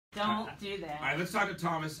Don't do that. All right, let's talk to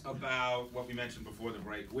Thomas about what we mentioned before the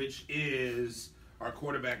break, which is our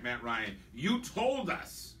quarterback, Matt Ryan. You told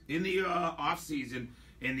us in the offseason,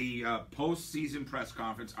 in the postseason press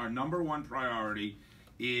conference, our number one priority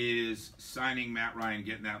is signing Matt Ryan,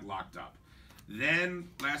 getting that locked up. Then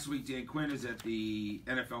last week, Dan Quinn is at the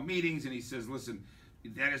NFL meetings, and he says, listen,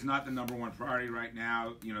 that is not the number one priority right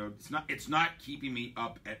now. You know, it's not keeping me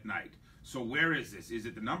up at night. So where is this? Is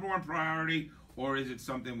it the number one priority, or is it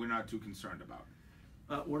something we're not too concerned about?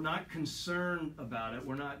 We're not concerned about it.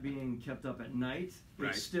 We're not being kept up at night.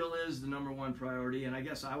 Right. It still is the number one priority, and I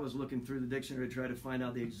guess I was looking through the dictionary to try to find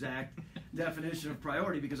out the exact definition of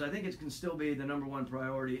priority, because I think it can still be the number one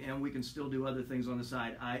priority, and we can still do other things on the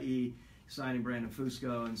side, i.e. signing Brandon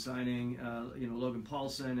Fusco and signing Logan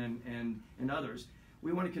Paulson and others.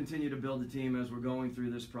 We want to continue to build the team as we're going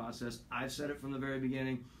through this process. I've said it from the very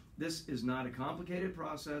beginning. This is not a complicated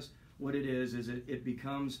process. What it is it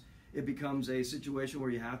becomes a situation where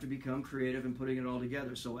you have to become creative in putting it all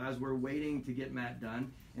together. So as we're waiting to get Matt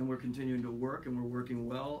done, and we're continuing to work, and we're working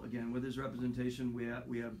well, again, with his representation, we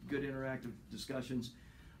have good interactive discussions.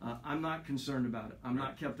 I'm not concerned about it. I'm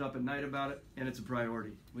not kept up at night about it, and it's a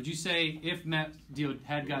priority. Would you say if Matt's deal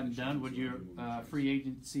had gotten done, would your free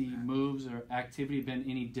agency moves or activity been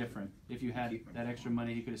any different? If you had that extra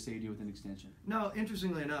money, he could have saved you with an extension. No,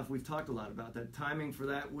 interestingly enough, we've talked a lot about that. Timing for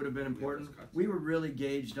that would have been important. We were really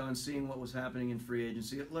gauged on seeing what was happening in free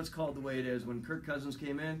agency. Let's call it the way it is. When Kirk Cousins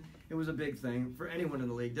came in, it was a big thing for anyone in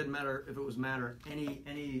the league. Didn't matter if it was Matt or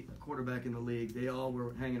any quarterback in the league. They all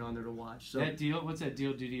were hanging on there to watch. So that deal, what's that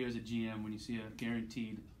deal do to you as a GM when you see a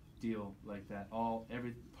guaranteed deal like that?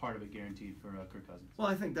 Every part of it guaranteed for Kirk Cousins. Well,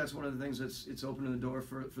 I think that's one of the things it's opening the door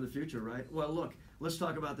for the future, right? Well, look, let's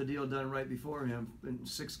talk about the deal done right before him in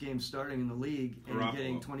 6 games starting in the league and Garoppolo.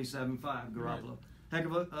 getting 27-5. Garoppolo, Right. Heck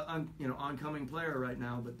of a oncoming player right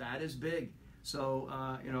now, but that is big. So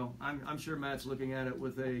I'm sure Matt's looking at it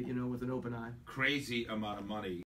with an open eye. Crazy amount of money.